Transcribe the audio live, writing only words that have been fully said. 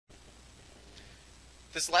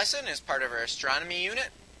This lesson is part of our astronomy unit.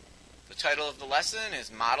 The title of the lesson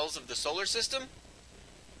is Models of the Solar System.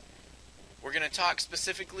 We're going to talk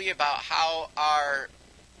specifically about how our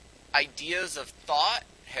ideas of thought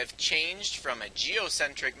have changed from a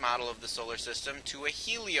geocentric model of the solar system to a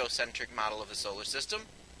heliocentric model of the solar system.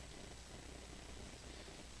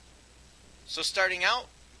 So starting out,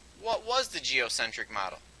 what was the geocentric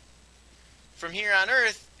model? From here on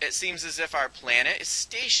Earth, it seems as if our planet is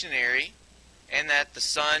stationary and that the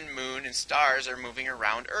sun, moon, and stars are moving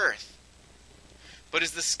around Earth. But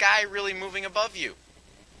is the sky really moving above you?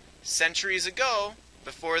 Centuries ago,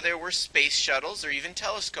 before there were space shuttles or even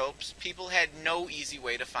telescopes, people had no easy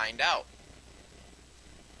way to find out.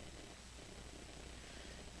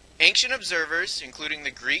 Ancient observers, including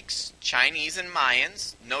the Greeks, Chinese, and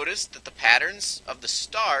Mayans, noticed that the patterns of the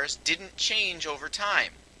stars didn't change over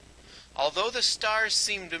time. Although the stars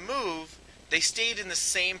seemed to move, they stayed in the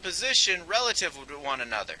same position relative to one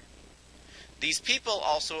another. These people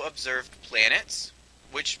also observed planets,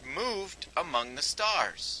 which moved among the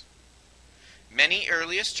stars. Many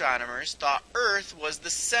early astronomers thought Earth was the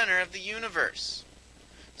center of the universe.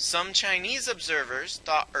 Some Chinese observers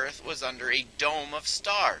thought Earth was under a dome of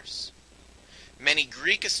stars. Many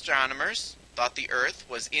Greek astronomers thought the Earth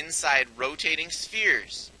was inside rotating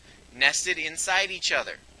spheres, nested inside each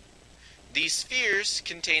other. These spheres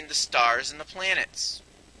contained the stars and the planets.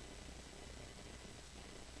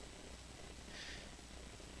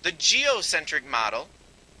 The geocentric model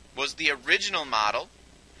was the original model,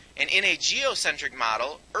 and in a geocentric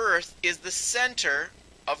model, Earth is the center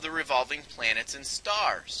of the revolving planets and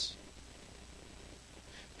stars.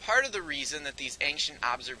 Part of the reason that these ancient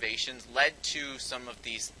observations led to some of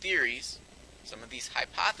these theories, some of these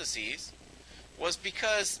hypotheses, was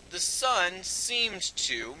because the sun seemed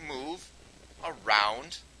to move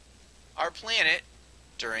around our planet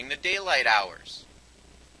during the daylight hours.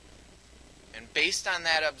 And based on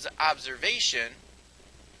that observation,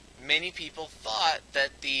 many people thought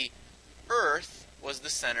that the Earth was the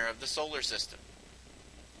center of the solar system.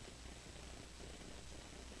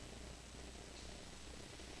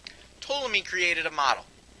 Ptolemy created a model.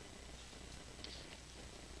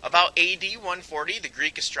 About AD 140, the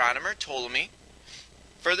Greek astronomer Ptolemy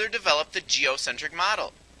further developed the geocentric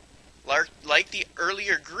model. Like the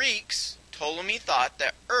earlier Greeks, Ptolemy thought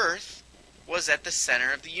that Earth was at the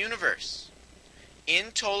center of the universe. In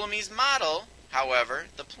Ptolemy's model, however,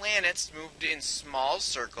 the planets moved in small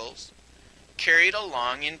circles, carried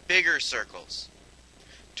along in bigger circles.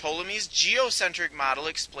 Ptolemy's geocentric model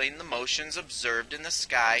explained the motions observed in the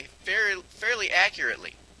sky fairly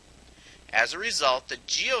accurately. As a result, the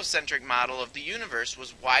geocentric model of the universe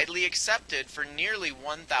was widely accepted for nearly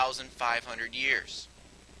 1,500 years.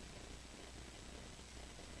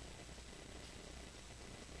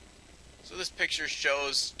 So this picture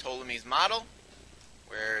shows Ptolemy's model,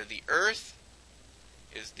 where the Earth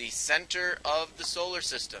is the center of the solar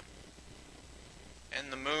system, and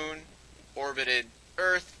the moon orbited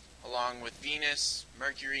Earth along with Venus,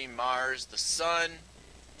 Mercury, Mars, the Sun,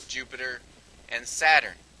 Jupiter, and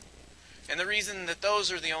Saturn. And the reason that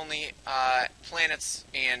those are the only planets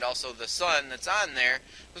and also the Sun that's on there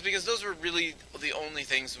was because those were really the only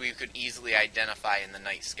things we could easily identify in the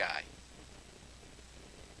night sky.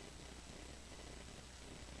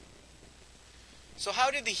 So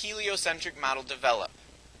how did the heliocentric model develop?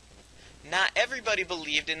 Not everybody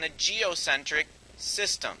believed in the geocentric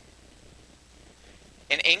system.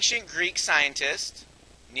 An ancient Greek scientist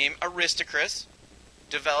named Aristarchus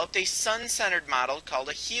developed a sun-centered model called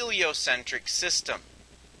a heliocentric system.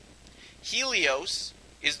 Helios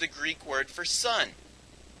is the Greek word for sun.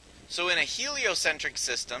 So in a heliocentric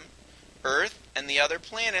system, Earth and the other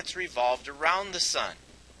planets revolved around the sun.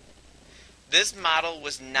 This model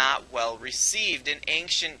was not well received in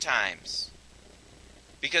ancient times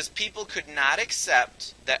because people could not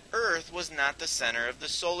accept that Earth was not the center of the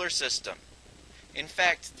solar system. In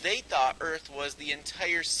fact, they thought Earth was the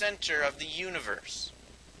entire center of the universe.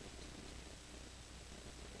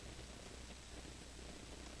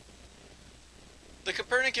 The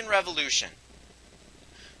Copernican Revolution.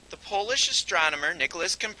 The Polish astronomer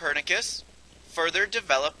Nicholas Copernicus further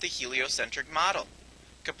developed the heliocentric model.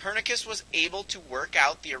 Copernicus was able to work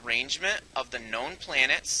out the arrangement of the known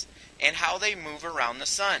planets and how they move around the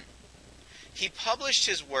sun. He published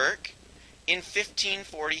his work in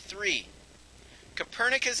 1543.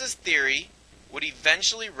 Copernicus's theory would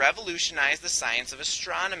eventually revolutionize the science of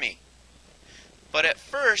astronomy. But at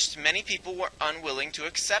first, many people were unwilling to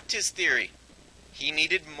accept his theory. He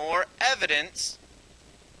needed more evidence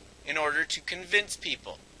in order to convince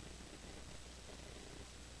people.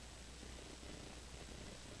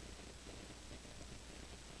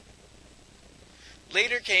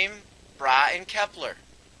 Later came Brahe and Kepler.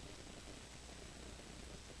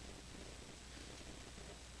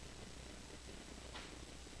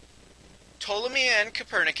 Ptolemy and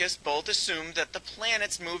Copernicus both assumed that the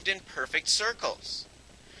planets moved in perfect circles.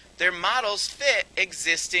 Their models fit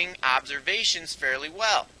existing observations fairly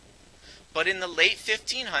well. But in the late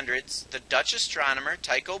 1500s, the Dutch astronomer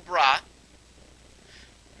Tycho Brahe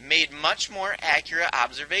made much more accurate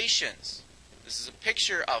observations. This is a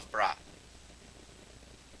picture of Brahe.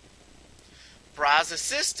 Brahe's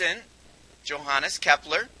assistant, Johannes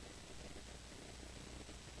Kepler,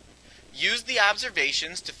 used the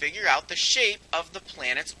observations to figure out the shape of the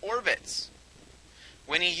planet's orbits.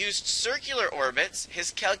 When he used circular orbits,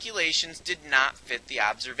 his calculations did not fit the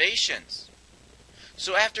observations.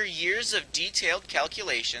 So after years of detailed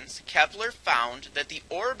calculations, Kepler found that the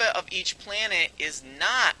orbit of each planet is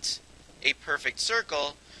not a perfect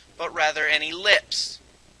circle, but rather an ellipse.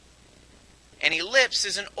 An ellipse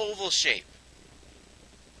is an oval shape.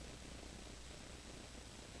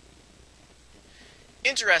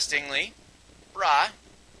 Interestingly, Brahe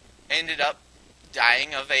ended up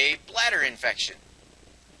dying of a bladder infection.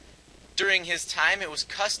 During his time, it was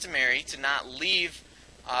customary to not leave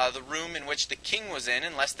the room in which the king was in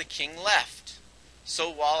unless the king left. So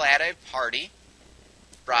while at a party,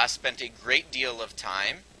 Brahe spent a great deal of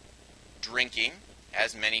time drinking,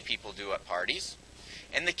 as many people do at parties,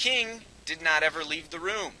 and the king did not ever leave the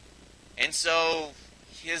room. And so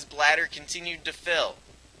his bladder continued to fill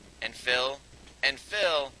and fill and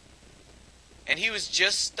fill, and he was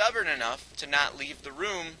just stubborn enough to not leave the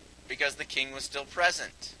room because the king was still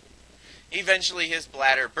present. Eventually his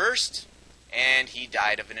bladder burst, and he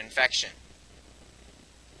died of an infection.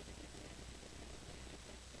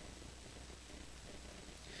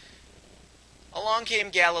 Along came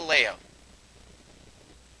Galileo.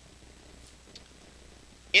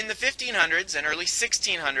 In the 1500s and early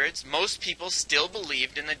 1600s, most people still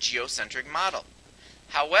believed in the geocentric model.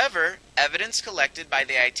 However, evidence collected by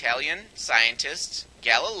the Italian scientist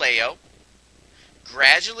Galileo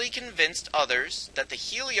gradually convinced others that the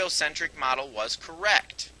heliocentric model was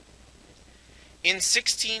correct. In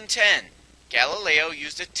 1610, Galileo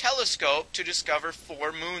used a telescope to discover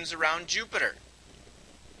 4 moons around Jupiter.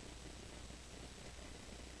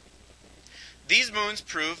 These moons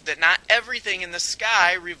proved that not everything in the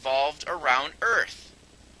sky revolved around Earth.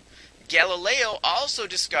 Galileo also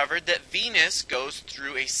discovered that Venus goes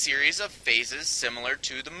through a series of phases similar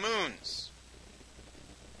to the moons.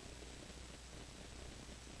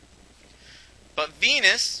 But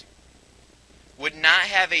Venus would not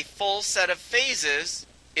have a full set of phases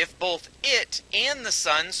if both it and the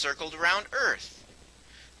sun circled around Earth.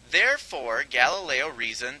 Therefore, Galileo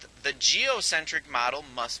reasoned the geocentric model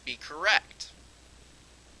must be correct.